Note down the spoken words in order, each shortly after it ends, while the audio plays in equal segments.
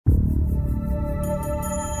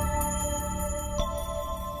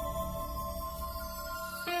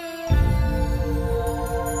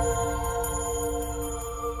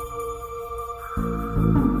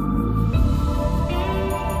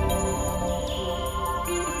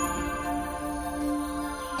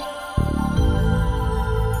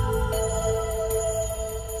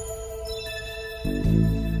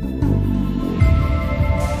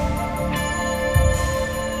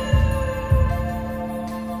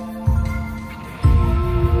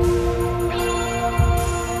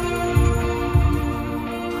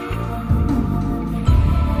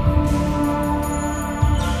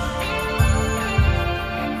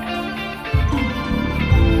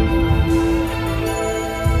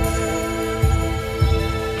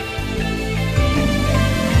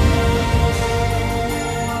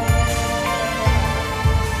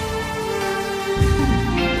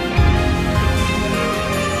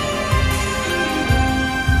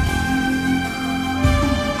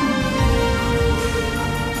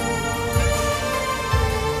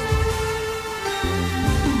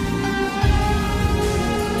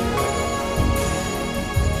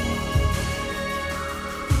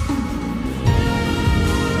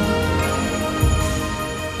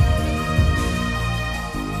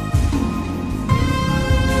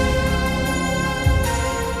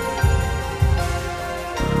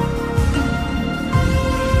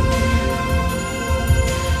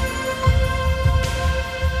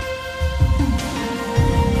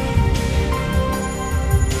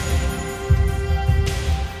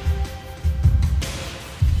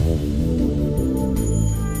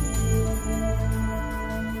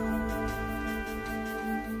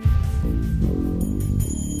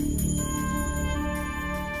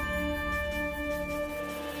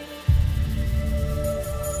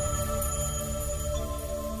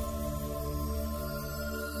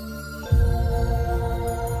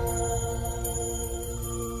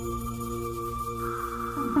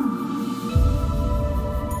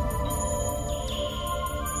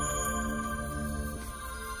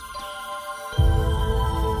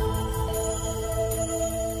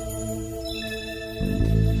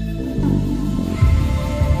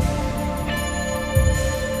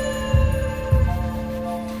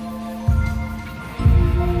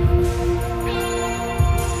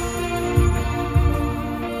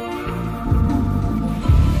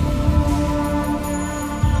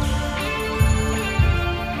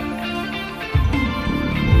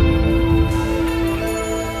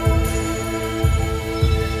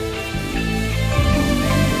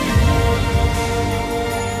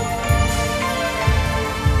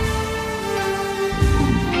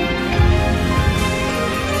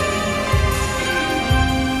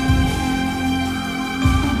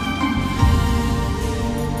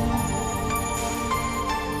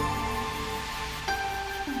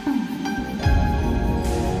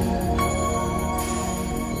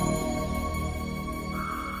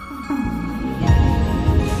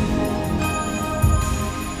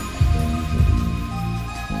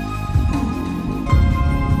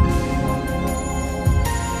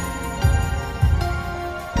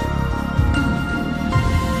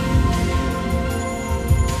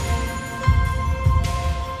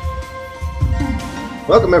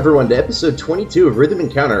Welcome everyone to episode 22 of Rhythm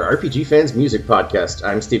Encounter, RPG Fans Music Podcast.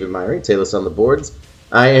 I'm Stephen Meyerink, Taylor's on the boards.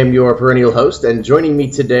 I am your perennial host, and joining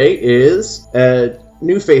me today is a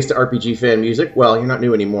new face to RPG fan music. Well, you're not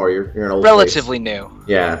new anymore, you're an old Relatively face. New.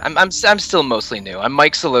 Yeah. I'm still mostly new. I'm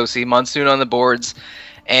Mike Sollosi, Monsoon on the boards,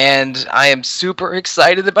 and I am super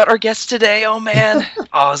excited about our guest today. Oh man.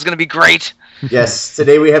 Oh, it's going to be great. Yes,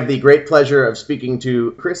 today we have the great pleasure of speaking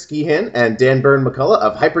to Chris Geehan and Dan Byrne-McCullough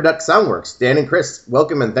of HyperDuck SoundWorks. Dan and Chris,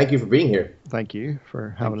 welcome and thank you for being here. Thank you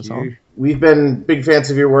for having us on. We've been big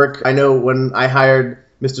fans of your work. I know when I hired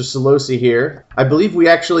Mr. Sollosi here, I believe we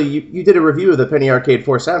actually, you did a review of the Penny Arcade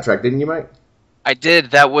 4 soundtrack, didn't you, Mike? I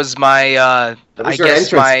did. That was my, that was your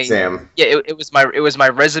entrance exam. Yeah, it was my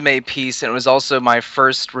resume piece, and it was also my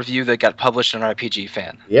first review that got published on RPG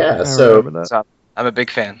Fan. Yeah, so I'm a big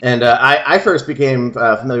fan. And I first became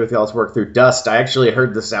familiar with y'all's work through Dust. I actually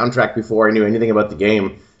heard the soundtrack before I knew anything about the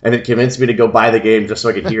game, and it convinced me to go buy the game just so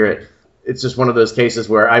I could hear it. It's just one of those cases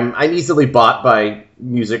where I'm easily bought by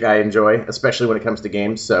music I enjoy, especially when it comes to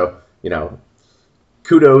games. So,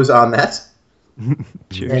 kudos on that.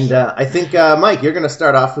 Cheers. And I think, Mike, you're going to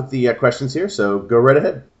start off with the questions here, so go right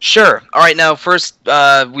ahead. Sure. All right, now, first,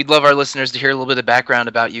 we'd love our listeners to hear a little bit of background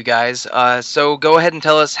about you guys. So go ahead and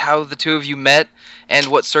tell us how the two of you met and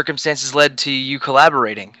what circumstances led to you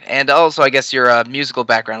collaborating. And also, I guess, your musical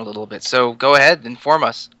background a little bit. So go ahead, inform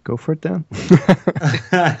us. Go for it, Dan.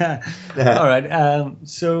 All right.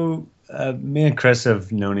 So me and Chris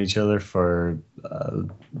have known each other for a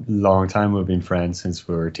long time. We've been friends since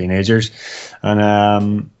we were teenagers.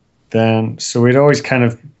 And so we'd always kind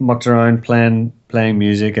of mucked around playing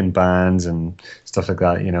music in bands and stuff like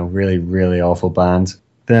that, really, really awful bands.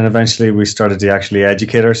 Then eventually we started to actually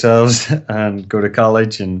educate ourselves and go to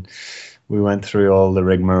college, and we went through all the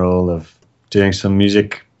rigmarole of doing some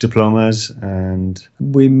music diplomas, and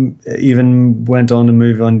we even went on to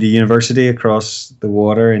move on to university across the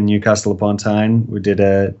water in Newcastle upon Tyne. We did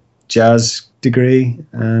a jazz degree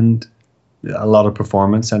and a lot of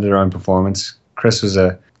performance, centered around performance. Chris was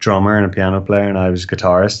a drummer and a piano player, and I was a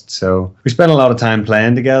guitarist. So we spent a lot of time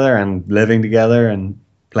playing together and living together and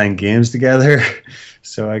playing games together.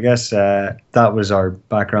 So I guess that was our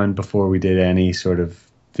background before we did any sort of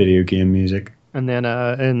video game music. And then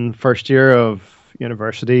in first year of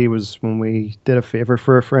university was when we did a favor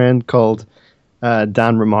for a friend called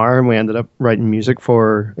Dan Ramar, and we ended up writing music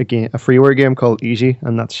for a freeware game called Easy,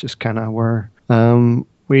 and that's just kind of where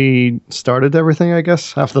we started everything, I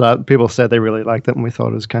guess. After that, people said they really liked it, and we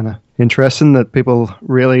thought it was kind of interesting that people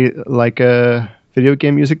really like video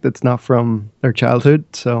game music that's not from their childhood,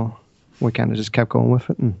 so we kind of just kept going with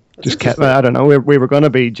it and just kept, I don't know, we were going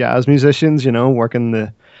to be jazz musicians, working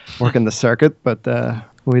the circuit, but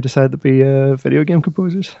we decided to be video game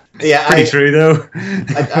composers. Yeah, pretty true though.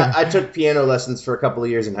 I took piano lessons for a couple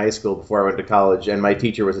of years in high school before I went to college, and my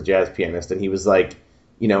teacher was a jazz pianist, and he was like,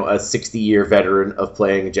 a 60-year veteran of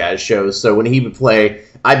playing jazz shows. So when he would play,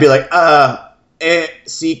 I'd be like,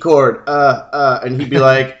 C chord, and he'd be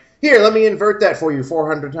like, here, let me invert that for you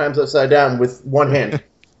 400 times upside down with one hand.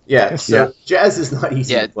 Yeah, so jazz is not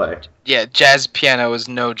easy to play. Yeah, jazz piano is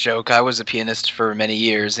no joke. I was a pianist for many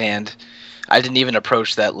years, and I didn't even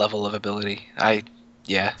approach that level of ability. I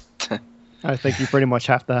think you pretty much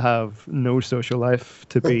have to have no social life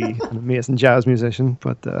to be an amazing jazz musician.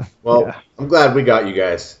 But I'm glad we got you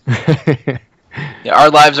guys. Yeah, our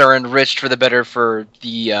lives are enriched for the better for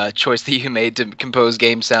the choice that you made to compose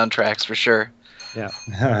game soundtracks, for sure.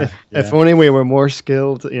 Yeah. If only we were more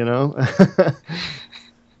skilled,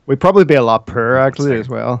 We'd probably be a lot poorer, actually, as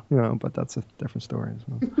well, but that's a different story as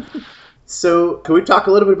well. So, can we talk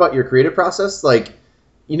a little bit about your creative process? Like,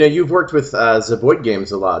 you've worked with Zeboid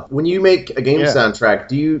games a lot. When you make a game soundtrack,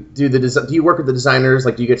 do you work with the designers?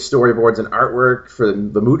 Like, do you get storyboards and artwork for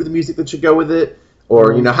the mood of the music that should go with it?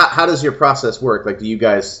 Or, how does your process work? Like, do you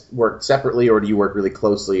guys work separately, or do you work really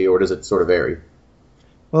closely, or does it sort of vary?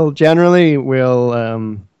 Well, generally, we've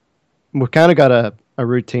kind of got a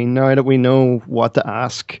routine now that we know what to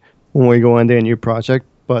ask when we go into a new project.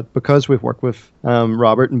 But because we've worked with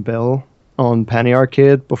Robert and Bill on Penny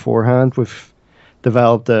Arcade beforehand, we've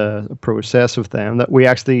developed a process with them that we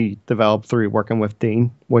actually developed through working with Dean,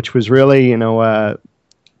 which was really,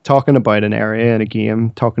 talking about an area in a game,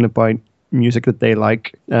 talking about music that they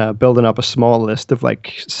like, building up a small list of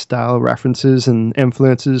style references and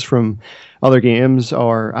influences from other games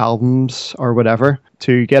or albums or whatever,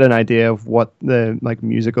 to get an idea of what the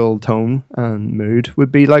musical tone and mood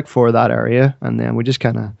would be like for that area. And then we just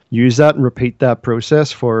kind of use that and repeat that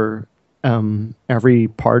process for every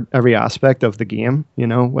aspect of the game,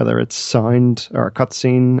 whether it's sound or a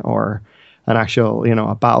cutscene or an actual,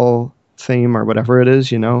 a battle theme or whatever it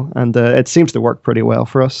is, and it seems to work pretty well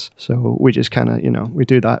for us. So we just kind of, we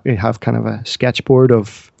do that. We have kind of a sketchboard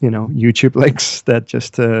of, YouTube links that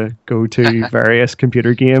just go to various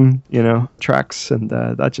computer game, tracks, and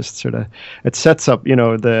that just sort of, it sets up,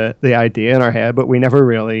 the idea in our head, but we never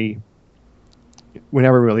really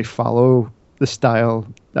follow the style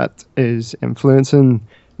that is influencing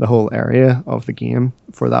the whole area of the game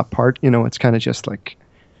for that part. It's kind of just like,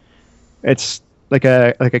 it's like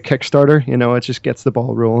a Kickstarter, it just gets the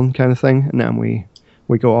ball rolling kind of thing, and then we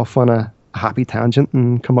go off on a happy tangent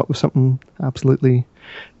and come up with something absolutely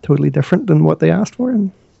totally different than what they asked for,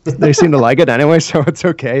 and they seem to like it anyway, so it's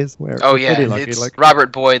okay. We're pretty lucky,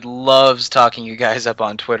 Robert Boyd loves talking you guys up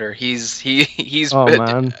on Twitter. He's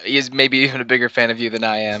maybe even a bigger fan of you than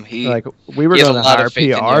I am. We were going to hire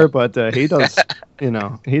PR, but he does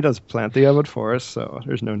he does plenty of it for us, so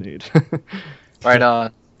there's no need. Right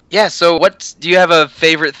on. Yeah, so do you have a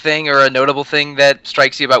favorite thing or a notable thing that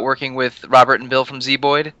strikes you about working with Robert and Bill from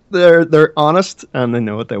Z-Boyd? They're honest, and they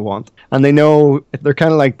know what they want. And they know, they're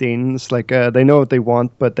kind of like Deans, they know what they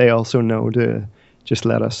want, but they also know to just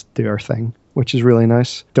let us do our thing, which is really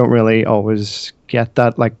nice. Don't really always get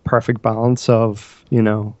that perfect balance of,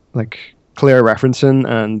 clear referencing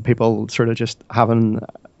and people sort of just having,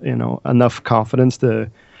 enough confidence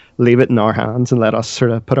to leave it in our hands and let us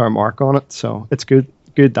sort of put our mark on it. So it's good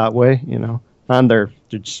that way, and they're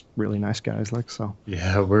just really nice guys, so.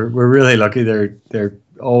 Yeah, we're really lucky. They're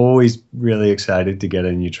always really excited to get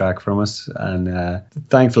a new track from us, and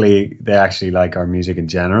thankfully they actually like our music in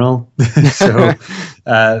general. So,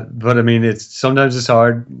 but I mean, sometimes it's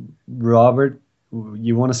hard. Robert,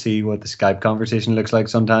 you want to see what the Skype conversation looks like.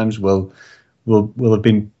 Sometimes we'll have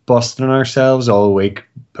been busting ourselves all week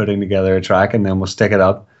putting together a track, and then we'll stick it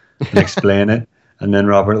up and explain it, and then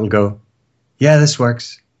Robert will go, "Yeah, this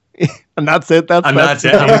works," and that's it. That's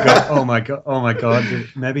it. And we go, oh my god,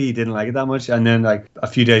 maybe he didn't like it that much. And then a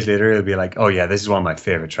few days later, he'll be like, "Oh yeah, this is one of my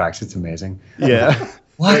favorite tracks. It's amazing." Yeah.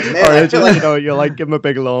 What? Or you'll give him a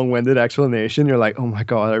big long-winded explanation. You're like, "Oh my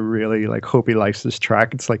god, I really hope he likes this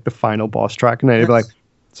track. It's the final boss track," and then he'll be like,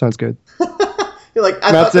 "Sounds good." You're like,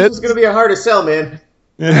 "I thought this was gonna be a harder sell, man."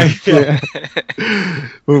 Yeah.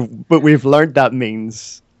 But we've learned that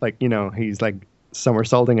means he's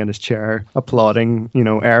somersaulting in his chair, applauding,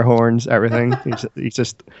 air horns, everything. He's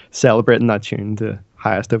just celebrating that tune to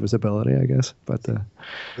highest of his ability, I guess. But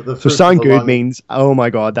so sound good means, oh my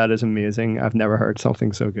god, that is amazing. I've never heard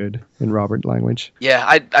something so good in Robert language. Yeah,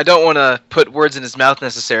 I don't want to put words in his mouth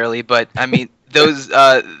necessarily, but I mean, those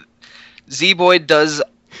Z-Boyd does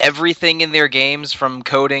everything in their games, from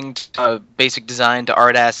coding to basic design to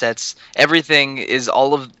art assets. Everything is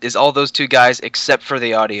all those two guys except for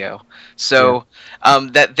the audio. So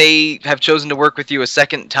that they have chosen to work with you a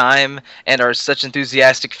second time and are such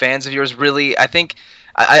enthusiastic fans of yours, really, I think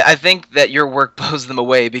that your work blows them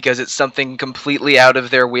away, because it's something completely out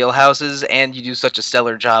of their wheelhouses, and you do such a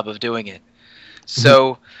stellar job of doing it.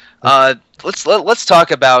 So let's talk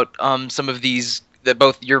about some of these,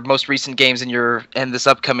 both your most recent games and this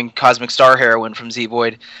upcoming Cosmic Star Heroine from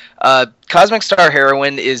Z-Boyd. Cosmic Star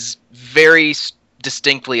Heroine is very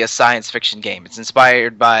distinctly a science fiction game. It's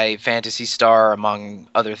inspired by Phantasy Star, among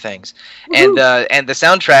other things. Woo-hoo. And the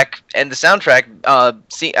soundtrack,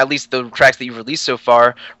 at least the tracks that you've released so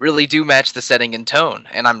far, really do match the setting and tone.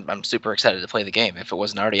 And I'm super excited to play the game, if it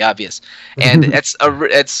wasn't already obvious. And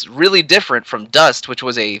it's really different from Dust, which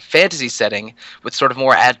was a fantasy setting with sort of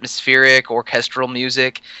more atmospheric orchestral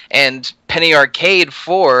music, and Penny Arcade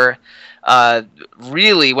 4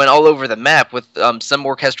 really went all over the map with some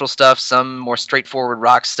orchestral stuff, some more straightforward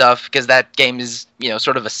rock stuff, because that game is,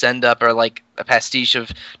 sort of a send-up, or a pastiche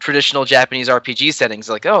of traditional Japanese RPG settings.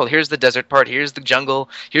 Oh, here's the desert part, here's the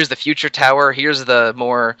jungle, here's the future tower, here's the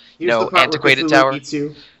more, antiquated tower.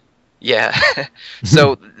 Yeah.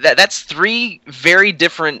 So that's three very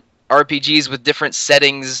different RPGs with different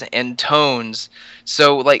settings and tones.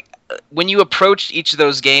 So, when you approached each of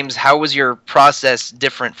those games, how was your process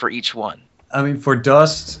different for each one? I mean, for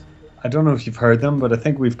Dust, I don't know if you've heard them, but I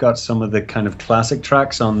think we've got some of the kind of classic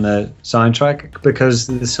tracks on the soundtrack, because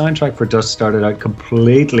the soundtrack for Dust started out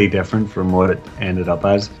completely different from what it ended up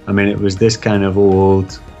as. I mean, it was this kind of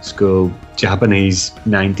old school Japanese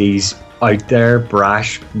 90s out there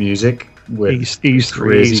brash music with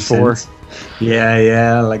E3, E4. Yeah,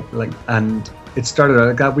 and it started out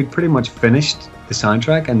like that. We'd pretty much finished the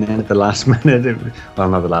soundtrack, and then at the last minute,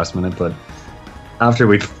 not the last minute, but after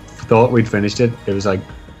we thought we'd finished it, it was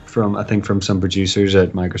from some producers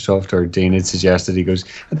at Microsoft, or Dean had suggested, he goes,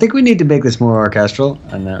 "I think we need to make this more orchestral,"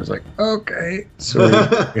 and I was like, okay. So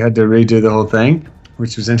we had to redo the whole thing,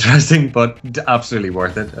 which was interesting, but absolutely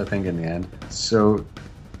worth it, I think, in the end. So,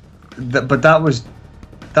 but that was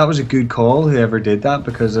a good call, whoever did that,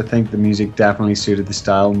 because I think the music definitely suited the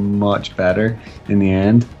style much better in the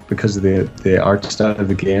end because of the art style of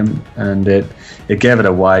the game, and it gave it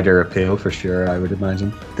a wider appeal for sure, I would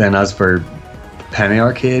imagine. Then as for Penny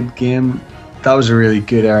Arcade game, that was a really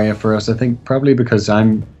good area for us, I think, probably because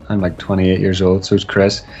I'm like 28 years old, so is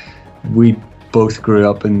Chris. We both grew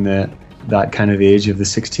up in that kind of age of the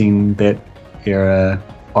 16-bit era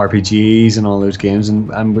RPGs and all those games,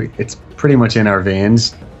 and it's pretty much in our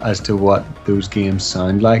veins as to what those games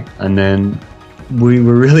sound like. And then we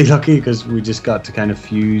were really lucky because we just got to kind of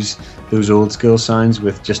fuse those old school sounds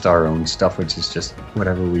with just our own stuff, which is just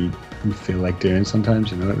whatever we feel like doing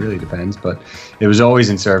sometimes, it really depends. But it was always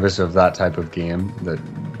in service of that type of game that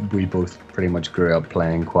we both pretty much grew up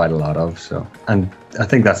playing quite a lot of. So, and I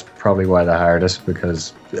think that's probably why they hired us,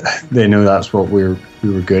 because they know that's what we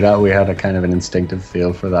were good at. We had a kind of an instinctive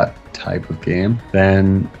feel for that type of game.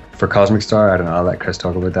 Then for Cosmic Star, I don't know, I'll let Chris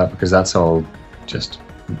talk about that, because that's all just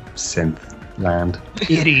synth land.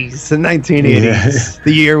 80s, the 1980s. Yeah.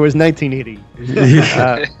 The year was 1980.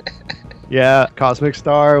 Yeah, Cosmic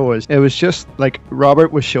Star was just like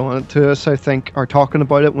Robert was showing it to us, I think, or talking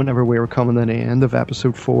about it whenever we were coming to the end of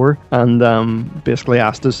episode 4, and basically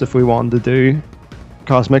asked us if we wanted to do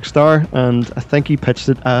Cosmic Star, and I think he pitched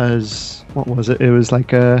it as, what was it? It was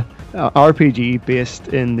like a RPG based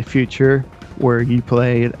in the future where you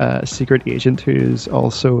played a secret agent who is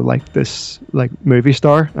also like this like movie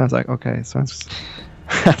star. I was like, okay,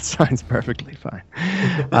 that sounds perfectly fine.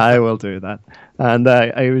 I will do that. And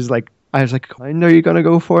I was like, I know you're gonna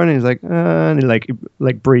go for it. And he's like, and he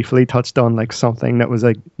like briefly touched on like something that was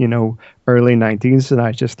like, early 90s, and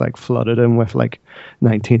I just like flooded him with like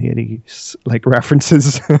 1980s like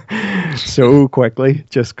references so quickly,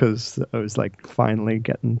 just because I was like finally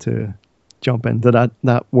getting to jump into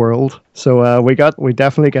that world. So we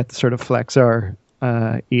definitely get to sort of flex our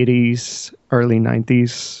 80s, early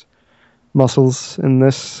 90s muscles in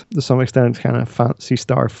this to some extent. Kind of Phantasy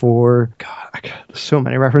Star 4. God, so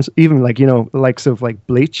many references. Even like the likes of like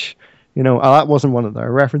Bleach. That wasn't one of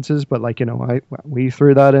their references, but like we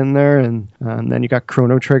threw that in there, and then you got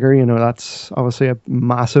Chrono Trigger. That's obviously a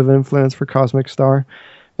massive influence for Cosmic Star,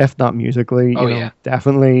 if not musically.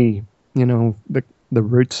 Definitely. The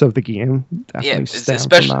roots of the game definitely stem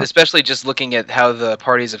from that. Especially just looking at how the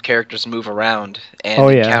parties of characters move around and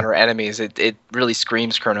encounter enemies. It really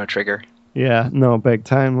screams Chrono Trigger. Yeah, no, big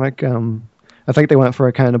time. Like, I think they went for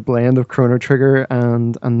a kind of blend of Chrono Trigger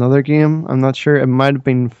and another game. I'm not sure. It might have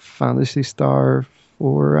been Phantasy Star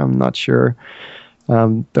 4. I'm not sure.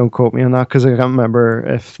 Don't quote me on that, because I can't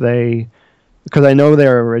remember because I know they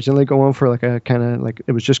were originally going for like a kind of like,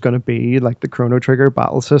 it was just going to be like the Chrono Trigger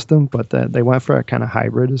battle system, but they went for a kind of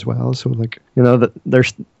hybrid as well. So like, that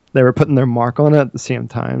they were putting their mark on it at the same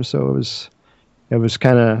time. So it was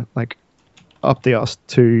kind of like up to us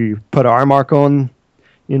to put our mark on,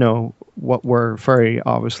 what were very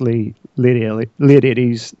obviously late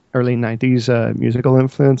 80s, early 90s musical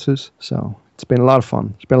influences. So it's been a lot of fun.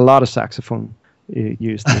 There's been a lot of saxophone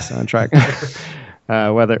used in the soundtrack.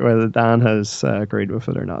 Whether Dan has agreed with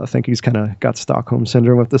it or not, I think he's kind of got Stockholm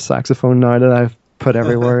syndrome with the saxophone now that I've put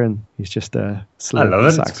everywhere, and he's just a I love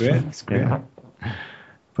it. Saxophone. It's great. Yeah.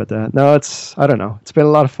 But no, I don't know. It's been a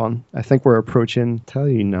lot of fun. I think we're approaching, tell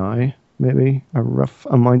you now, maybe a rough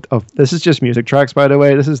amount of. This is just music tracks, by the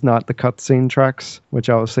way. This is not the cutscene tracks, which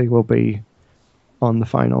obviously will be on the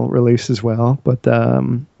final release as well. But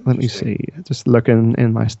let me see. Just looking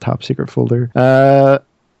in my top secret folder.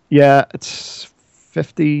 Yeah, it's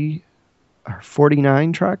 50 or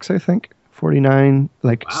 49 tracks, I think. 49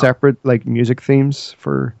 separate like music themes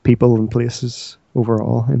for people and places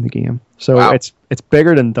overall in the game. So it's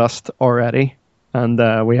bigger than Dust already, and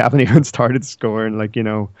we haven't even started scoring. Like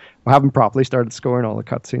we haven't properly started scoring all the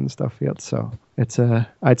cutscene stuff yet. So it's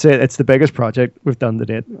I'd say it's the biggest project we've done to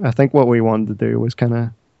date. I think what we wanted to do was kind of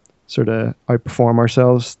sort of outperform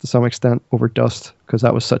ourselves to some extent over Dust, because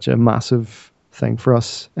that was such a massive thing for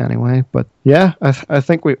us anyway. But yeah, I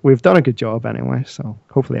think we've done a good job anyway, so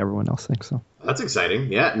hopefully everyone else thinks so. That's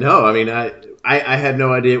exciting. Yeah, no, I mean, I had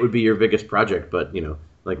no idea it would be your biggest project, but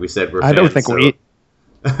like we said, we're fans,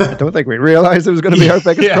 I don't think we realized it was going to be our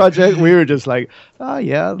biggest project. We were just like, like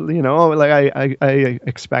I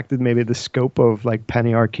expected maybe the scope of like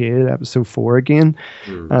Penny Arcade episode 4 again.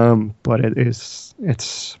 But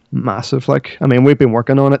it's massive. Like, I mean, we've been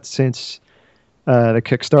working on it since the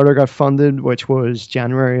Kickstarter got funded, which was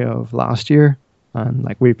January of last year, and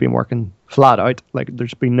like we've been working flat out. Like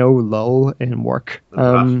there's been no lull in work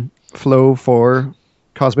flow for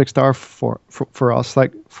Cosmic Star for us,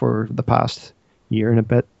 like for the past year and a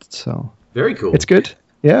bit. So very cool. It's good.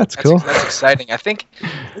 Yeah, it's cool. That's exciting. I think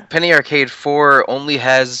Penny Arcade 4 only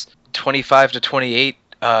has 25 to 28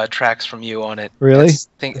 tracks from you on it. Really? I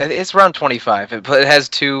think it's around 25, but it has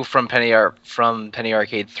 2 from Penny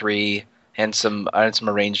Arcade 3 and some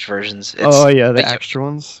arranged versions. The extra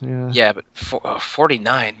ones. Yeah. Yeah, but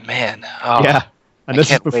 49, man. Oh, yeah, and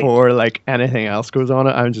this is before like anything else goes on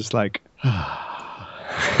it. I'm just like,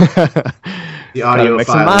 the audio mix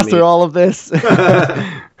file and master all of this.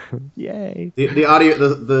 Yay! The audio,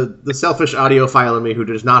 the selfish audio file in me who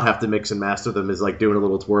does not have to mix and master them is like doing a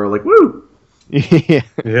little twirl, like woo.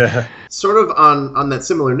 Yeah. Sort of on that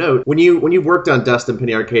similar note, when you worked on Dust and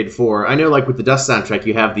Penny Arcade 4, I know like with the Dust soundtrack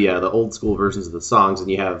you have the old school versions of the songs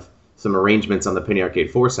and you have some arrangements on the Penny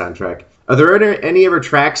Arcade 4 soundtrack. Are there any ever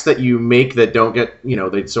tracks that you make that don't get,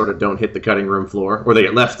 they sort of don't hit the cutting room floor, or they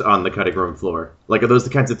get left on the cutting room floor? Like, are those the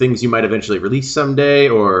kinds of things you might eventually release someday,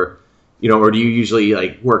 or or do you usually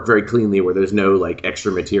like work very cleanly where there's no like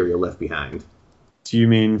extra material left behind? Do you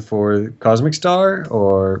mean for Cosmic Star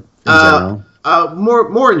or in general?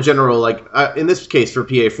 More in general, like in this case for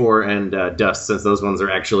PA4 and Dust, since those ones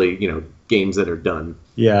are actually games that are done.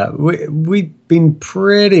 Yeah, we've been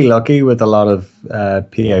pretty lucky with a lot of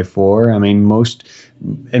PA4. I mean, most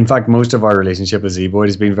of our relationship with Z-Boyd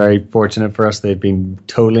has been very fortunate for us. They've been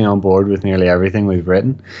totally on board with nearly everything we've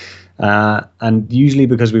written. And usually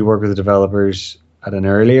because we work with the developers at an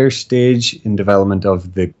earlier stage in development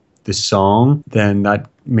of the song, then that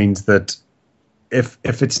means that if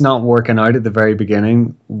it's not working out at the very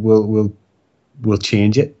beginning, we'll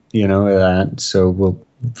change it, so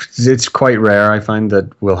it's quite rare, I find,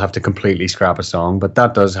 that we'll have to completely scrap a song, but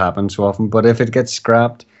that does happen so often. But if it gets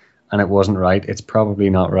scrapped and it wasn't right, it's probably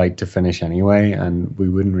not right to finish anyway, and we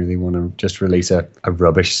wouldn't really want to just release a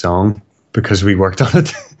rubbish song because we worked on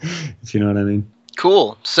it. If you know what I mean.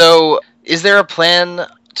 Cool. So is there a plan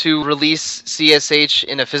to release CSH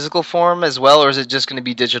in a physical form as well, or is it just going to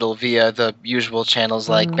be digital via the usual channels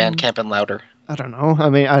like Bandcamp and Louder? I don't know. I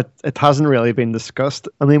mean, it hasn't really been discussed.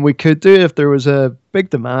 I mean, we could do it if there was a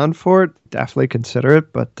big demand for it. Definitely consider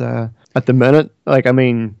it. But at the minute,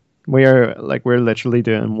 we're literally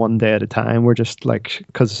doing one day at a time. We're just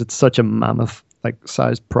because it's such a mammoth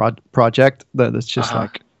sized project that it's just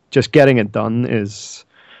just getting it done is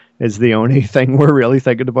the only thing we're really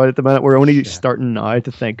thinking about at the minute. We're only starting now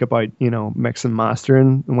to think about, mix and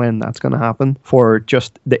mastering when that's going to happen for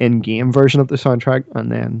just the in-game version of the soundtrack.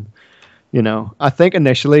 And then, I think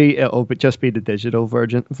initially it'll just be the digital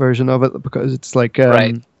version of it because it's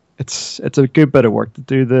it's a good bit of work to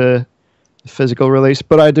do the physical release.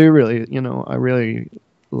 But I do really, I really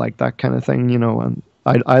like that kind of thing, and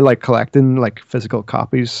I like collecting physical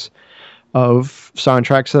copies of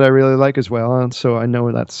soundtracks that I really like as well, and so I know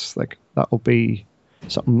that will be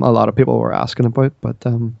something a lot of people were asking about. But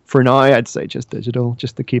for now, I'd say just digital,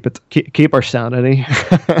 just to keep our sanity.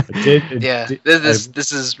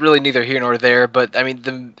 This is really neither here nor there, but I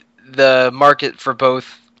mean the market for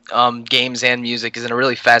both games and music is in a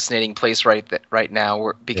really fascinating place right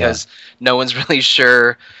now, because no one's really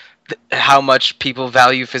sure how much people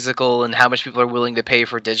value physical and how much people are willing to pay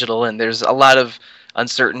for digital, and there's a lot of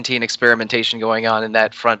uncertainty and experimentation going on in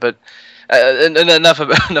that front, but enough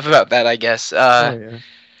about that, I guess.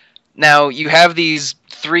 Now you have these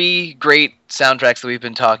 3 great soundtracks that we've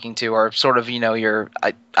been talking to, are sort of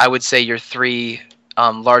I would say your 3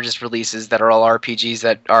 largest releases that are all RPGs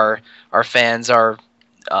that our fans are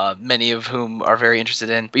many of whom are very interested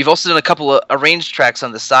in. But you've also done a couple of arranged tracks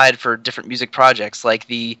on the side for different music projects, like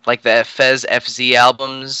the Fez FZ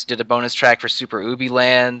albums. Did a bonus track for Super Ubi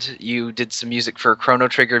Land. You did some music for Chrono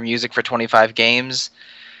Trigger music for 25 games.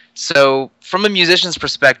 So, from a musician's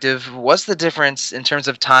perspective, what's the difference in terms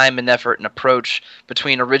of time and effort and approach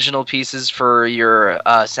between original pieces for your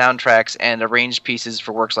soundtracks and arranged pieces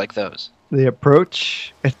for works like those? The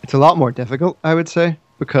approach, it's a lot more difficult, I would say,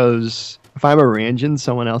 because if I'm arranging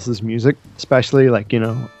someone else's music, especially like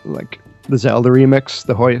the Zelda remix,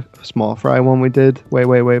 the Hoy Small Fry one we did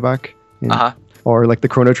way back, or like the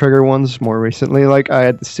Chrono Trigger ones more recently, I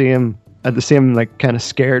had the same kind of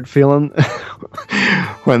scared feeling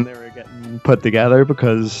when they were getting put together,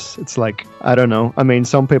 because it's I don't know. I mean,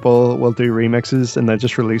 some people will do remixes and they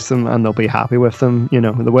just release them and they'll be happy with them,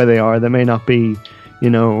 the way they are. They may not be,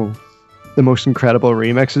 the most incredible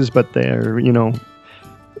remixes, but they're,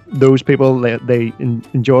 those people, they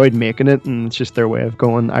enjoyed making it, and it's just their way of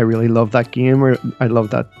going, I really love that game, or I love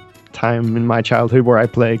that time in my childhood where I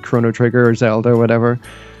played Chrono Trigger or Zelda or whatever,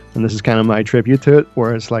 and this is kind of my tribute to it.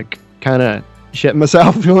 Whereas kind of shitting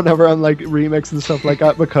myself whenever I'm like remixing stuff like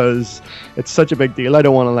that, because it's such a big deal. I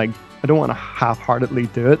don't want to half-heartedly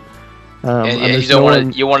do it.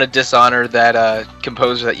 And you want to dishonor that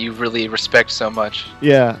composer that you really respect so much.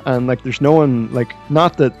 Yeah, and like there's no one, like,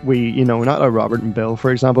 not that Robert and Bill,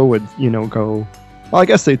 for example, would go. Well, I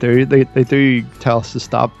guess they do. They do tell us to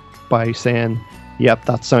stop by saying, "Yep,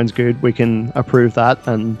 that sounds good. We can approve that,"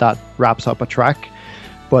 and that wraps up a track.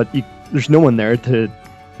 But there's no one there to,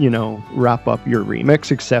 wrap up your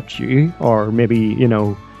remix except you, or maybe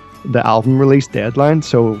the album release deadline.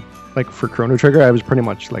 So, like for Chrono Trigger, I was pretty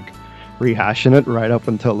much like rehashing it right up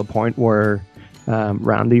until the point where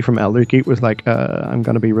Randy from Elder Geek was like, I'm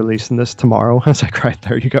going to be releasing this tomorrow. I was like, right,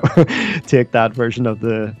 there you go. Take that version of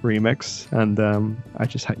the remix. And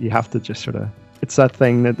you have to just sort of, it's that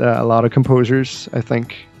thing that a lot of composers, I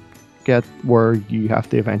think, get, where you have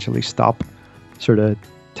to eventually stop sort of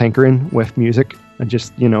tinkering with music and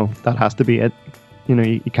just, that has to be it.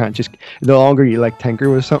 You can't just, the longer you like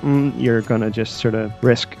tinker with something, you're going to just sort of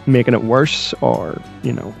risk making it worse, or,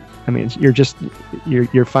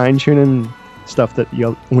 you're fine tuning stuff that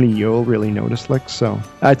only you'll really notice. Like, so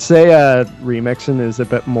I'd say remixing is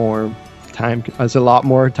a lot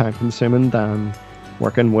more time consuming than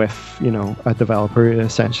working with a developer.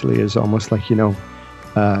 Essentially is almost like your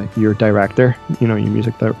director, your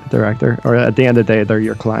music director, or at the end of the day they're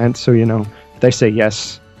your client. So if they say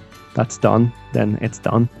yes, that's done, then it's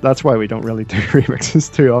done. That's why we don't really do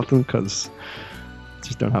remixes too often, because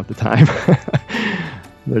just don't have the time.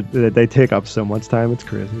 They take up so much time, it's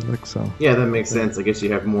crazy. Like, so yeah, that makes sense. I guess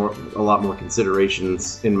you have a lot more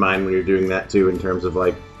considerations in mind when you're doing that too, in terms of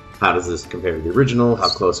like, how does this compare to the original? How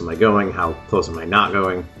close am I going? How close am I not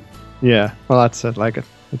going? Yeah, well, that's it. Like,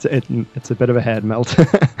 it's a bit of a head melt.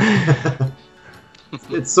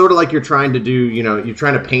 It's sort of like you're trying to do, you're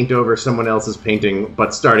trying to paint over someone else's painting,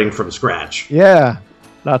 but starting from scratch. Yeah,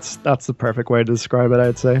 that's the perfect way to describe it,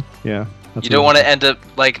 I'd say. Yeah. You don't want to end up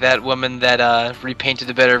like that woman that repainted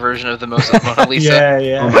a better version of the Mona Lisa.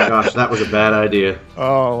 Yeah. Oh my gosh, that was a bad idea.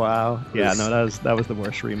 Oh wow. Yeah, no, that was the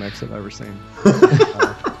worst remix I've ever seen.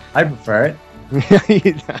 I prefer it.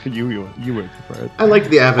 you would prefer it. I like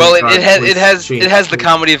the avant-garde. Well, it has the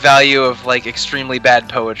comedy value of like extremely bad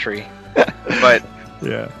poetry, but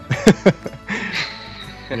yeah.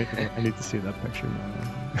 I need to see that picture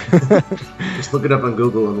now. Just look it up on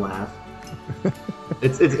Google and laugh.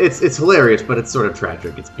 It's hilarious, but it's sort of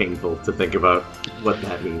tragic. It's painful to think about what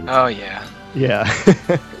that means. Oh yeah. Yeah.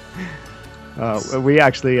 We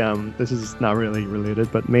actually, this is not really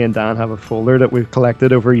related, but me and Dan have a folder that we've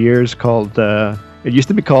collected over years called, it used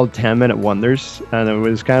to be called 10-Minute Wonders, and it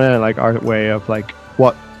was kind of like our way of like,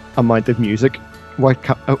 what amount of music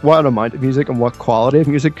and what quality of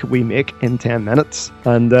music could we make in 10 minutes.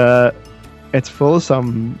 And it's full of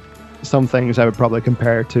some things I would probably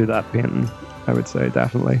compare to that painting. I would say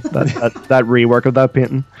definitely that rework of that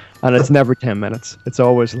painting, and it's never 10 minutes. It's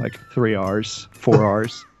always like 3 hours, 4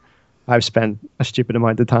 hours. I've spent a stupid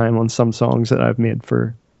amount of time on some songs that I've made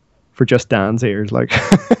for just Dan's ears. Like,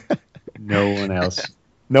 no one else.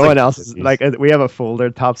 No one else is, like, we have a folder,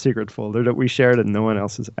 top secret folder that we shared, and no one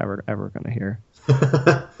else is ever going to hear.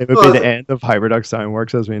 It would be the end of HyperDuck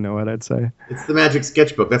SoundWorks as we know it, I'd say. It's the Magic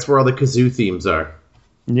Sketchbook. That's where all the kazoo themes are.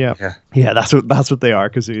 Yeah. That's what they are,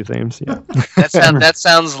 kazoo themes. Yeah. That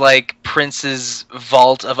sounds like Prince's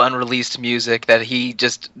vault of unreleased music that he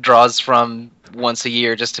just draws from once a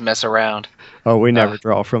year just to mess around. Oh, we never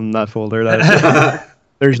draw from that folder.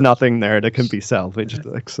 There's nothing there that can be salvaged.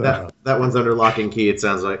 Like, so. That one's under lock and key, it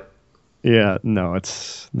sounds like. Yeah,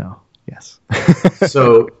 yes.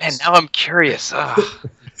 So, and now I'm curious.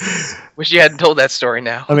 Wish you hadn't told that story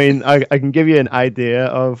now. I mean, I can give you an idea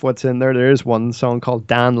of what's in there. There is one song called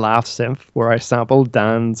Dan Laugh Synth, where I sampled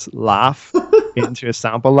Dan's laugh into a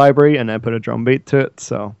sample library and then put a drum beat to it.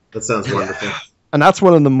 So that sounds wonderful. And that's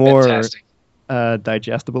one of the more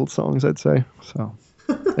digestible songs, I'd say. So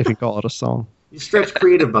if you call it a song. You stretch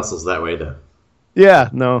creative muscles that way, though. Yeah,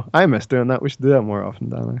 no, I miss doing that. We should do that more often,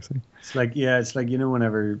 Dan, actually. It's like,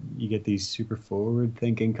 whenever you get these super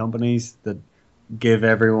forward-thinking companies that give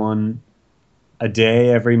everyone a day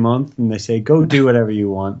every month and they say, go do whatever you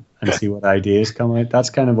want and see what ideas come out. That's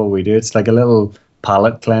kind of what we do. It's like a little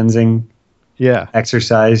palate cleansing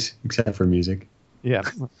exercise, except for music. Yeah.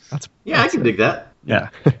 I can dig that. Yeah.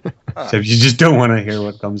 So if you just don't want to hear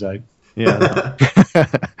what comes out. Yeah.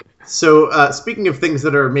 So speaking of things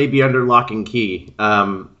that are maybe under lock and key,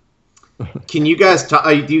 can you guys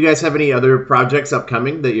do you guys have any other projects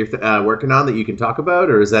upcoming that you're working on that you can talk about,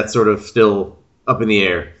 or is that sort of still up in the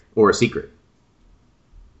air or a secret?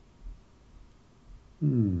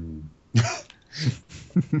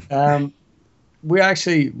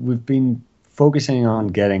 we've been focusing on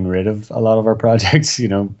getting rid of a lot of our projects,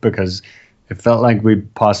 because it felt like we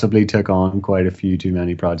possibly took on quite a few too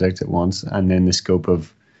many projects at once, and then the scope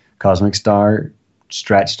of Cosmic Star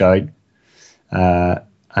stretched out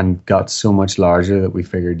and got so much larger that we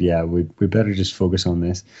figured, we better just focus on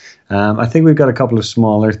this. I think we've got a couple of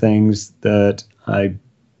smaller things that I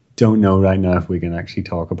don't know right now if we can actually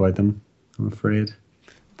talk about them, I'm afraid.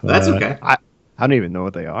 But, that's okay. I don't even know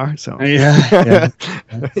what they are. So yeah.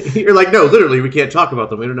 You're like, no, literally, we can't talk about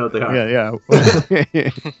them. We don't know what they are. Yeah.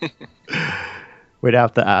 We'd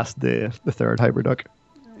have to ask the third HyperDuck.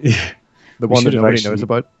 Yeah. The one that nobody knows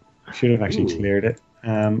about. Should have actually cleared it.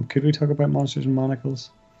 Could we talk about Monsters and Monocles?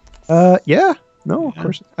 Yeah. No, of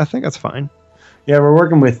course. I think that's fine. Yeah, we're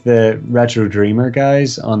working with the Retro Dreamer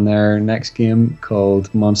guys on their next game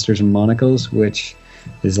called Monsters and Monocles, which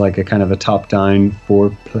is like a kind of a top-down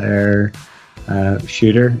 4-player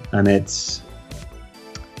shooter, and it's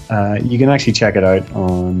you can actually check it out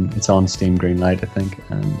it's on Steam Greenlight, I think,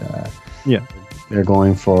 and they're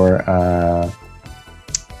going for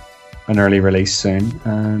an early release soon,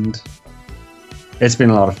 and it's been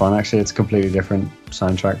a lot of fun. Actually, it's a completely different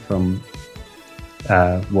soundtrack from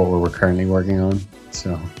what we're currently working on.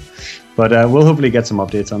 So, but we'll hopefully get some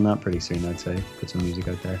updates on that pretty soon. I'd say put some music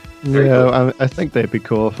out there. Yeah, I think they'd be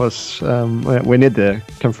cool if us. We need to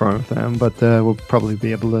confirm with them, but we'll probably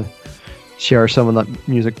be able to share some of that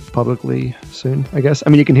music publicly soon, I guess. I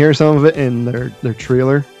mean, you can hear some of it in their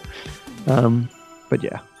trailer, but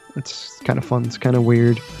yeah, it's kind of fun. It's kind of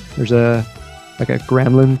weird. There's a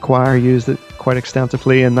gremlin choir used it quite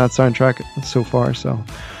extensively in that soundtrack so far. So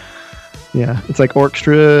yeah, it's like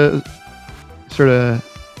orchestra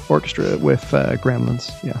with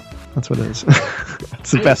gremlins. Yeah, that's what it is.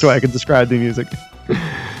 That's the best way I could describe the music.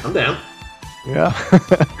 I'm down. Yeah.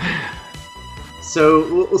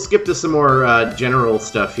 So we'll skip to some more general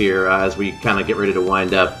stuff here as we kind of get ready to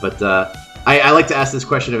wind up. But I like to ask this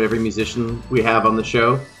question of every musician we have on the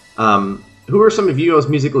show. Who are some of you as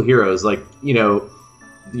musical heroes? Like,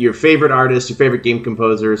 your favorite artists, your favorite game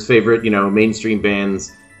composers, favorite, mainstream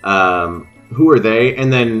bands. Who are they?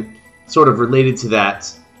 And then sort of related to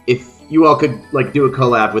that, if you all could do a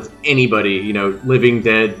collab with anybody, living,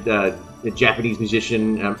 dead, a Japanese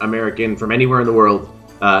musician, American, from anywhere in the world,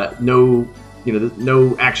 no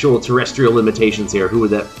actual terrestrial limitations here. Who would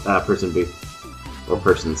that person be? Or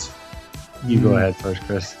persons? You go ahead first,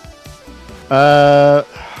 Chris.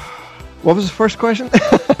 What was the first question?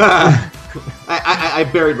 I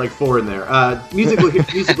buried like 4 in there. Musical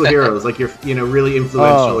heroes, like your really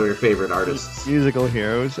influential or your favorite artists. Musical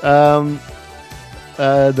heroes.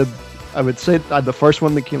 I would say the first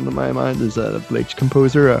one that came to my mind is a Bleach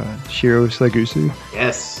composer, Shiro Sagisu.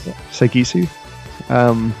 Yes. Sagisu.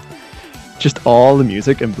 Just all the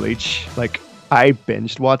music in Bleach. Like, I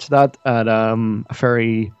binged watched that at a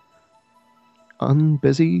very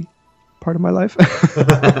unbusy part of my life.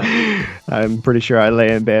 I'm pretty sure I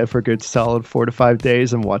lay in bed for a good solid 4 to 5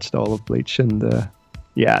 days and watched all of Bleach, and I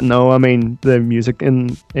mean, the music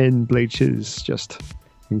in Bleach is just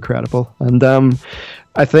incredible. And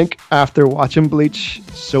I think after watching Bleach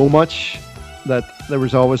so much that there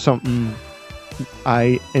was always something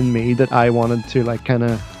in me that I wanted to kind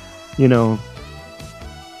of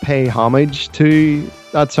pay homage to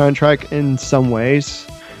that soundtrack in some ways.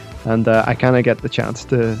 And I kind of get the chance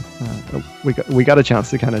to, we got a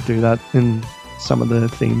chance to kind of do that in some of the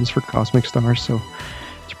themes for Cosmic Star, so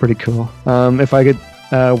it's pretty cool. If I could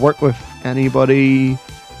work with anybody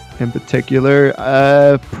in particular,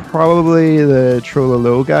 probably the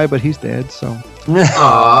Trollolo guy, but he's dead, so.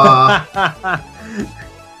 Aww.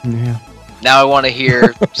 Yeah. Now I want to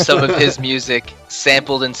hear some of his music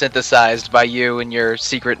sampled and synthesized by you in your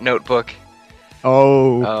secret notebook.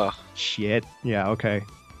 Oh. Shit. Yeah, okay.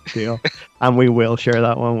 Deal. And we will share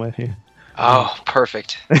that one with you. Oh,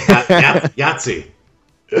 perfect. Yahtzee.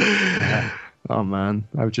 Oh man,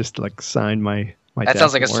 I would just sign my that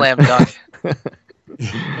sounds like a slam dunk.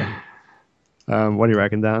 What do you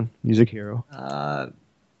reckon, Dan? Music hero. I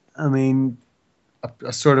mean,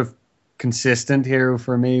 a sort of consistent hero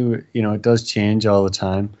for me. It does change all the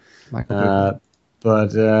time. But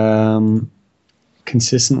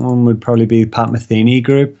consistent one would probably be Pat Metheny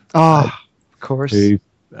group. Oh, of course.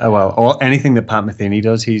 Anything that Pat Metheny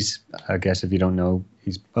does, I guess if you don't know,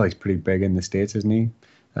 he's pretty big in the States, isn't he?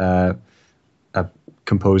 A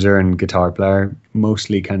composer and guitar player,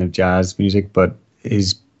 mostly kind of jazz music, but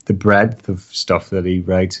the breadth of stuff that he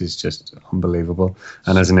writes is just unbelievable.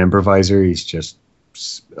 And as an improviser, he's just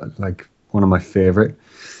one of my favorite.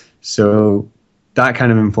 So that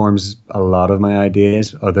kind of informs a lot of my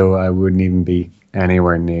ideas, although I wouldn't even be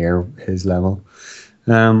anywhere near his level.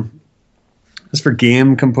 As for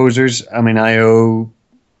game composers, I mean, I owe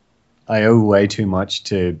way too much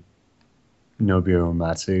to Nobuo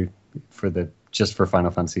Uematsu for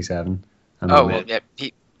Final Fantasy VII. Well, yeah,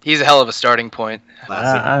 he's a hell of a starting point.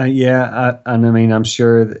 And I mean, I'm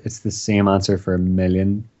sure it's the same answer for a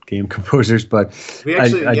million game composers, but we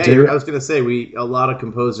actually, I was going to say, a lot of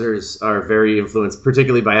composers are very influenced,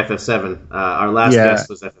 particularly by FF7. Our last guest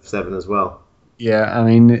was FF7 as well. Yeah, I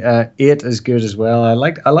mean, 8 is good as well. I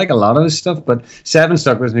like a lot of his stuff, but 7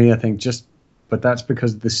 stuck with me, I think, but that's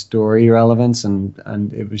because of the story relevance,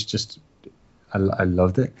 and it was just, I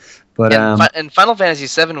loved it. But and Final Fantasy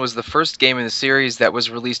VII was the first game in the series that was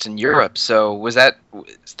released in Europe. So was that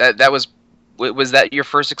your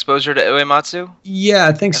first exposure to Uematsu? Yeah,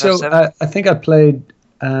 I think so. I think I played.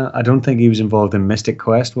 I don't think he was involved in Mystic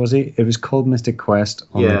Quest, was he? It was called Mystic Quest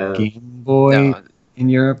on the Game Boy in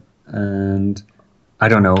Europe, and I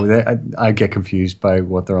don't know. I get confused by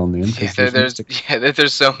what they're all named.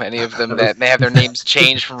 There's so many of them that they have their names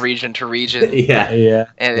changed from region to region. Yeah.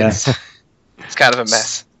 And it's kind of a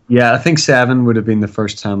mess. Yeah, I think 7 would have been the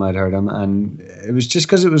first time I'd heard him, and it was just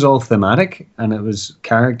because it was all thematic and it was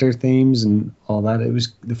character themes and all that. It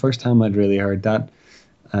was the first time I'd really heard that,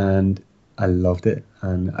 and I loved it.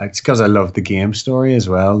 And it's because I loved the game story as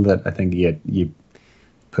well that I think you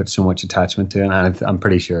put so much attachment to it. And I'm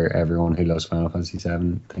pretty sure everyone who loves Final Fantasy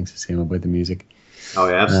VII thinks the same about the music. Oh,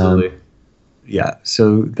 yeah, absolutely.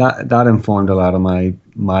 So that informed a lot of my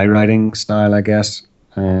writing style, I guess,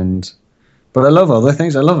 But I love other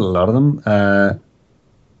things. I love a lot of them.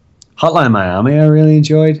 Hotline Miami I really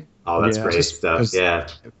enjoyed. Oh, that's great stuff. Yeah.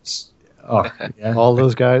 All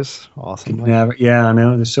those guys. Awesome. I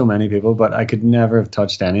know. There's so many people, but I could never have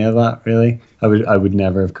touched any of that, really. I would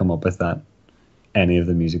never have come up with any of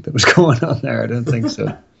the music that was going on there. I don't think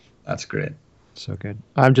so. That's great. So good.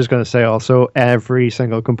 I'm just going to say also every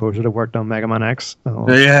single composer that worked on Mega Man X. I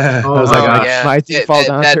was my default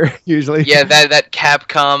answer usually. Yeah, that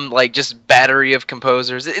Capcom just battery of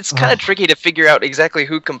composers. It's kind of tricky to figure out exactly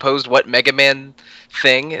who composed what Mega Man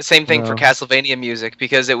thing. Same thing for Castlevania music,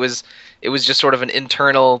 because it was just sort of an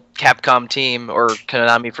internal Capcom team, or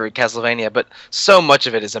Konami for Castlevania. But so much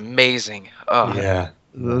of it is amazing. Oh yeah.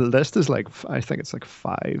 The list is I think it's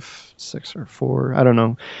 5, 6, or 4. I don't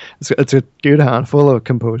know. It's a good handful of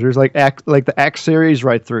composers, like the X series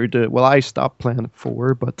right through to. Well, I stopped playing at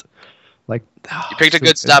 4, but you picked a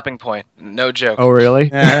good stopping point. No joke. Oh really?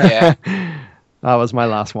 Yeah. That was my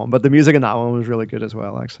last one, but the music in that one was really good as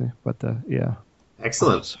well, actually. But yeah.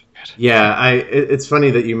 Excellent. So yeah, it's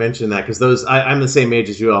funny that you mentioned that, because I'm the same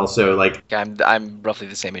age as you also. I'm roughly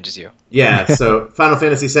the same age as you. Yeah, so Final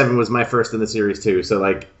Fantasy VII was my first in the series too.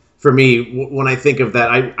 So for me, when I think of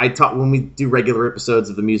that, I talk when we do regular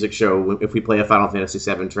episodes of the music show. If we play a Final Fantasy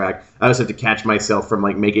VII track, I always have to catch myself from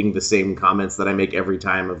making the same comments that I make every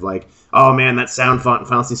time of oh man, that sound font in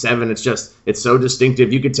Final Fantasy VII, it's so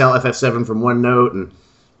distinctive. You could tell FF7 from one note, and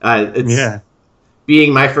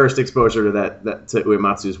being my first exposure to to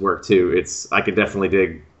Uematsu's work too, I could definitely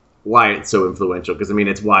dig why it's so influential, because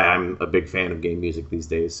it's why I'm a big fan of game music these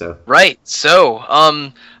days. So right. So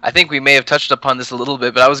I think we may have touched upon this a little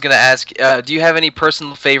bit, but I was going to ask, do you have any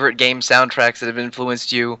personal favorite game soundtracks that have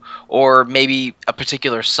influenced you, or maybe a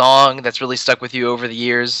particular song that's really stuck with you over the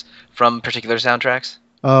years from particular soundtracks?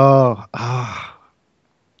 I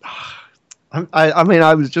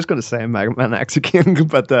was just going to say Mega Man X again,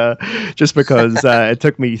 but just because it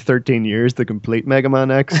took me 13 years to complete Mega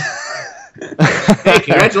Man X. Hey,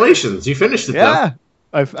 congratulations! You finished it. Yeah,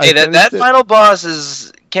 that final boss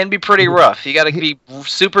can be pretty rough. You got to be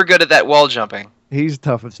super good at that wall jumping. He's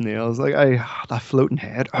tough as nails. That floating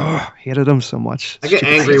head. I hated him so much. I get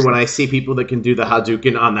angry when I see people that can do the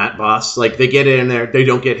Hadouken on that boss. They get in there, they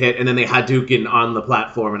don't get hit, and then they Hadouken on the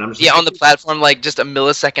platform, and I'm just on the platform, just a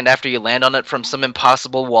millisecond after you land on it from some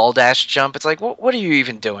impossible wall dash jump. It's what are you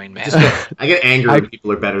even doing, man? I get angry when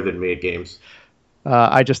people are better than me at games.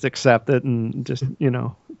 I just accept it and just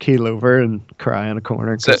keel over and cry in a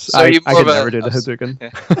corner, because so I could never do the Hadouken.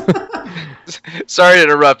 Yeah. Sorry to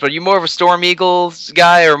interrupt, but are you more of a Storm Eagle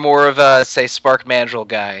guy or more of a, say, Spark Mandrill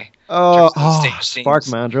guy? Spark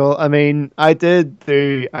Mandrill. I wouldn't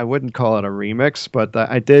call it a remix, but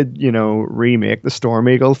I did, remake the Storm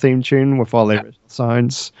Eagle theme tune with all the original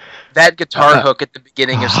sounds. That guitar hook at the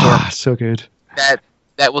beginning of Storm, so good.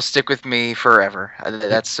 That will stick with me forever.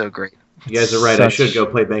 That's so great. You guys are right. I should go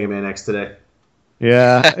play Mega Man X today.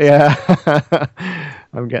 Yeah.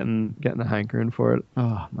 I'm getting a hankering for it.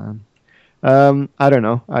 Oh man. I don't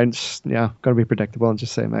know. I'm just gonna be predictable and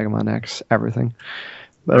just say Mega Man X everything.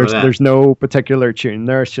 There's no particular tune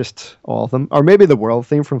there. It's just all of them, or maybe the world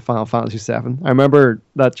theme from Final Fantasy VII. I remember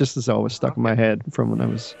that just has always stuck in my head from when I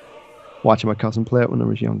was watching my cousin play it when I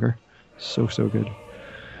was younger. So good.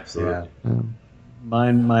 Absolutely. Yeah.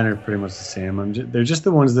 Mine are pretty much the same. They're just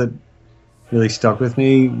the ones that really stuck with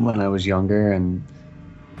me when I was younger, and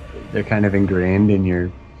they're kind of ingrained in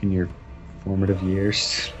your formative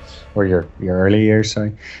years, or your early years.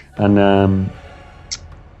 Sorry, and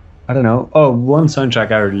I don't know. Oh, one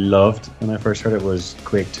soundtrack I loved when I first heard it was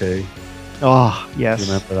Quake 2. Oh yes. Do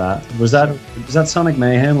you remember that? Was that Sonic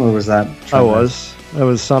Mayhem, or was that? That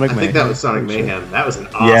was Sonic Mayhem. I think that was Sonic Mayhem. That was an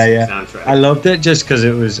awesome soundtrack. I loved it just because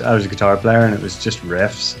I was a guitar player, and it was just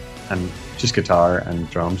riffs and just guitar and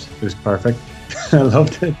drums. It was perfect. I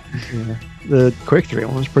loved it. Yeah. The Quake 3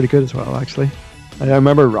 one was pretty good as well, actually. I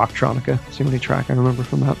remember Rocktronica. It's the only track I remember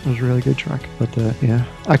from that. It was a really good track. But yeah,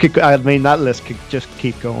 I mean, that list could just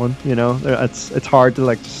keep going. You know, it's hard to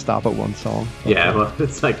like stop at one song. Yeah, well,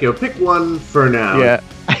 it's like pick one for now. Yeah,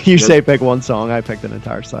 you say pick one song. I picked an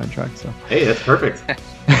entire soundtrack. So hey, that's perfect.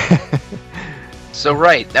 So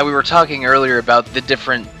right now we were talking earlier about the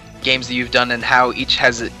different games that you've done and how each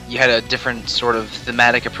you had a different sort of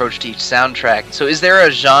thematic approach to each soundtrack. So is there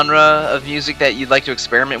a genre of music that you'd like to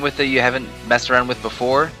experiment with that you haven't messed around with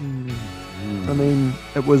before? I mean,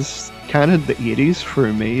 it was kind of the 80s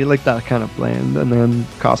for me, like that kind of blend, and then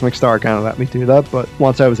Cosmic Star kind of let me do that, but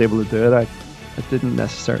once I was able to do it, I didn't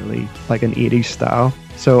necessarily like an 80s style.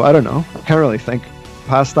 So I don't know, I can't really think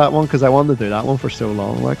past that one because I wanted to do that one for so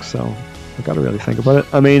long, like, so I've got to really think about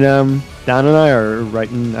it. I mean, Dan and I are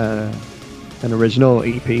writing an original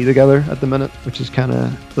EP together at the minute, which is kind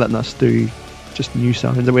of letting us do just new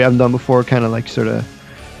sounds that we haven't done before, kind of like sort of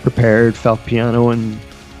prepared felt piano and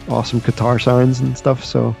awesome guitar sounds and stuff.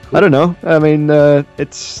 So I don't know. I mean,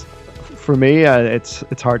 it's for me,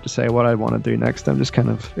 it's hard to say what I want to do next. I'm just kind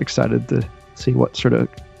of excited to see what sort of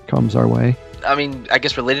comes our way. I mean, I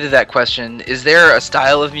guess related to that question, is there a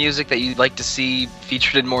style of music that you'd like to see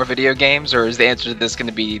featured in more video games, or is the answer to this going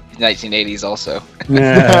to be 1980s also?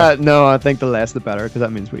 Yeah. No, I think the less the better, because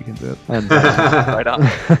that means we can do it. And, right on.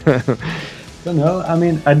 I don't know. I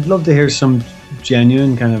mean, I'd love to hear some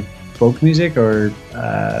genuine kind of folk music or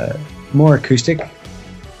more acoustic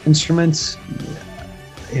instruments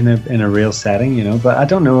in a real setting, you know. But I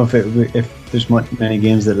don't know if there's many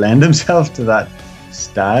games that lend themselves to that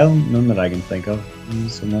style. None that I can think of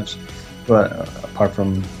so much. But apart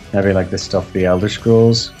from maybe like the stuff, the Elder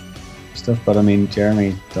Scrolls stuff. But I mean,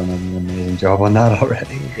 Jeremy done an amazing job on that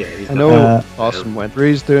already. Yeah, I know Austin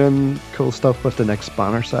Wentry's doing cool stuff with the next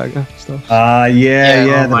Banner Saga stuff.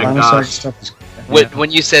 Yeah, oh the Banner Saga stuff is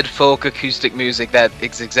When you said folk acoustic music, that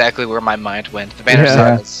is exactly where my mind went. The Banner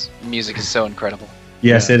Saga's music is so incredible.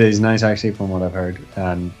 Yes, it is nice actually from what I've heard.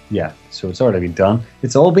 And yeah, so it's already been done.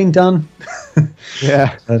 It's all been done.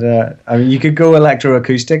 Yeah. But I mean, you could go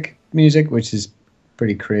electroacoustic music, which is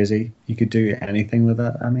pretty crazy. You could do anything with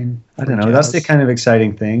that. I mean, I don't know. That's the kind of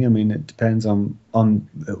exciting thing. I mean, it depends on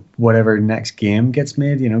whatever next game gets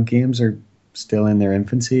made. You know, games are still in their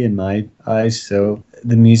infancy in my eyes. So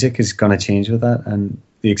the music is going to change with that. And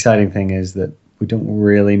the exciting thing is that we don't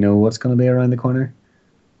really know what's going to be around the corner.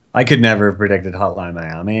 I could never have predicted Hotline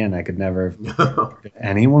Miami, and I could never have predicted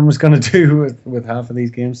anyone was going to do with half of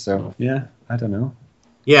these games. So yeah, I don't know.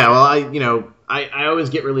 Yeah, well, I always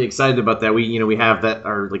get really excited about that. We have that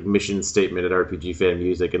our like mission statement at RPG Fan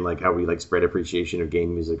Music, and like how we like spread appreciation of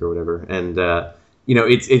game music or whatever. And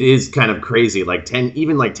it is kind of crazy. Like 10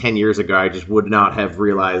 years ago, I just would not have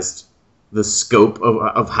realized the scope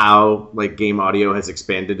of how like game audio has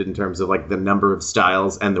expanded in terms of like the number of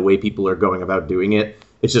styles and the way people are going about doing it.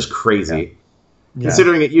 It's just crazy. Yeah.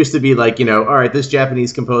 Considering it used to be like, all right, this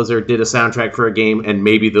Japanese composer did a soundtrack for a game and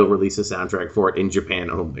maybe they'll release a soundtrack for it in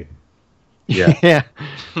Japan only. Yeah. Yeah.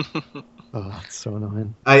 Oh, it's so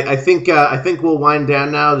annoying. I think we'll wind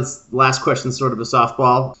down now. This last question is sort of a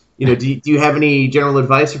softball. Do you have any general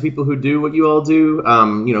advice for people who do what you all do?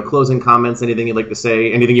 Closing comments, anything you'd like to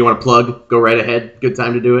say, anything you want to plug, go right ahead. Good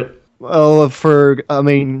time to do it. Well,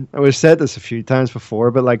 we've said this a few times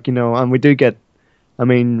before, but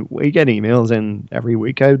and we get emails in every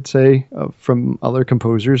week, I would say, from other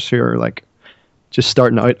composers who are like just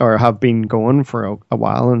starting out or have been going for a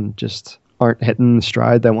while and just aren't hitting the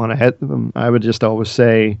stride they want to hit them. I would just always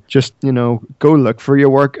say, go look for your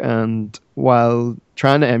work, and while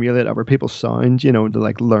trying to emulate other people's sound, to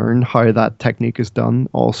like learn how that technique is done,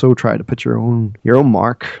 also try to put your own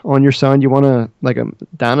mark on your sound. You want to, like,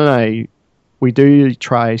 Dan and I, we do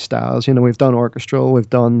try styles. We've done orchestral, we've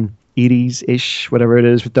done 80s-ish, whatever it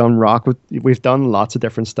is. We've done rock. We've done lots of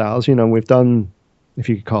different styles. We've done, if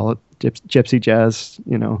you could call it, gypsy jazz.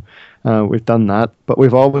 We've done that, but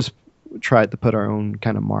we've always tried to put our own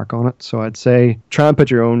kind of mark on it. So I'd say try and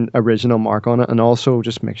put your own original mark on it, and also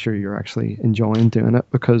just make sure you're actually enjoying doing it,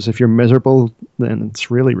 because if you're miserable, then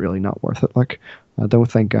it's really, really not worth it. Like, I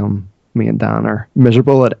don't think me and Dan are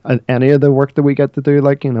miserable at any of the work that we get to do.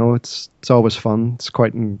 Like, it's always fun. It's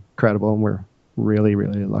quite incredible, and we're really,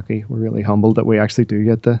 really lucky. We're really humbled that we actually do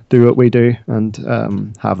get to do what we do and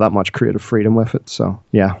have that much creative freedom with it. So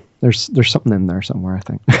yeah, there's something in there somewhere, I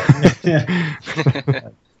think.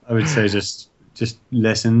 I would say just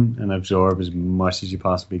listen and absorb as much as you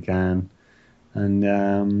possibly can,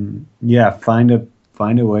 and find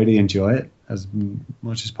a way to enjoy it as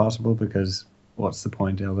much as possible, because what's the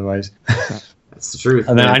point otherwise? That's the truth.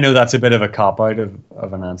 And then I know that's a bit of a cop out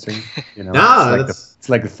of an answer. It's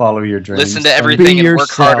like the follow your dreams. Listen to everything and work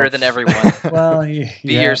harder than everyone. Well, be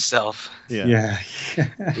yourself. Yeah.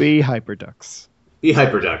 Be HyperDucks. Be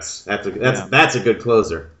HyperDucks. That's a good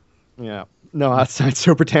closer. Yeah. No, that sounds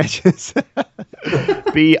so pretentious.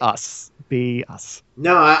 Be us. Be us.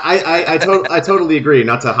 No, I totally agree.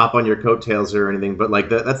 Not to hop on your coattails or anything, but like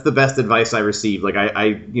that's the best advice I received. Like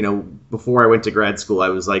I before I went to grad school, I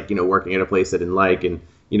was like working at a place I didn't like, and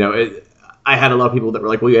I had a lot of people that were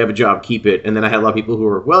like, well, you have a job, keep it, and then I had a lot of people who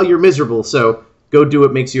were, well, you're miserable, so go do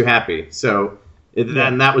what makes you happy. So.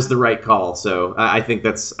 And that was the right call. So I think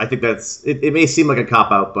that's it may seem like a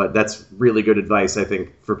cop out, but that's really good advice, I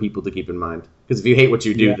think, for people to keep in mind. Because if you hate what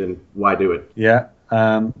you do, then why do it? Yeah.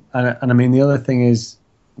 And I mean, the other thing is,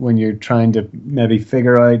 when you're trying to maybe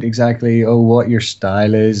figure out exactly what your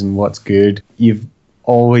style is and what's good, you've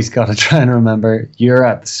always got to try and remember you're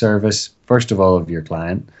at the service, first of all, of your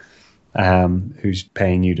client, who's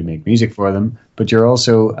paying you to make music for them, but you're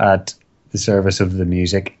also at the service of the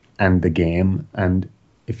music and the game. And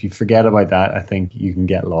if you forget about that, I think you can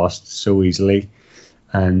get lost so easily,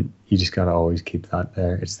 and you just got to always keep that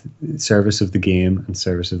there. It's the service of the game and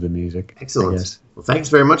service of the music. Excellent. Well, thanks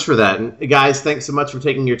very much for that. And guys, thanks so much for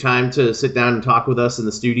taking your time to sit down and talk with us in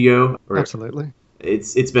the studio. Absolutely.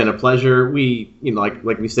 It's been a pleasure. We, like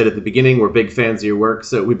we said at the beginning, we're big fans of your work,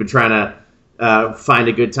 so we've been trying to find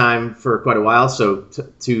a good time for quite a while. So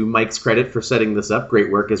to Mike's credit for setting this up,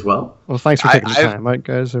 great work as well. Well, thanks for taking the time, Mike,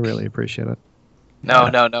 guys. I really appreciate it.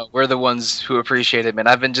 No. We're the ones who appreciate it, man.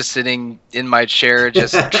 I've been just sitting in my chair,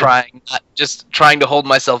 just trying to hold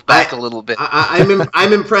myself back a little bit.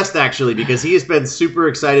 I'm impressed, actually, because he has been super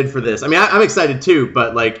excited for this. I mean, I'm excited too,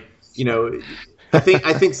 but like,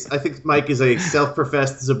 I think Mike is a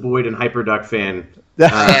self-professed Zeboyd and HyperDuck fan. To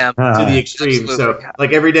the extreme. Absolutely. So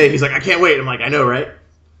like every day he's like, I can't wait. I'm like, I know, right?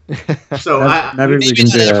 So maybe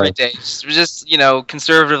not every day. Just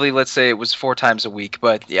conservatively, let's say it was 4 times a week.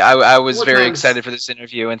 But yeah, I was very excited for this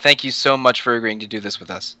interview, and thank you so much for agreeing to do this with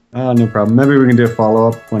us. Oh, no problem. Maybe we can do a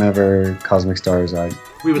follow-up whenever Cosmic Star is out.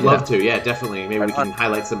 We would love to. Yeah, definitely. Maybe we can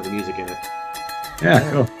highlight some of the music in it. Yeah,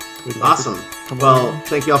 cool. Awesome. Well,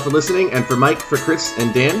 thank you all for listening, and for Mike, for Chris,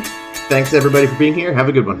 and Dan, thanks everybody for being here. Have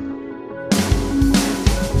a good one.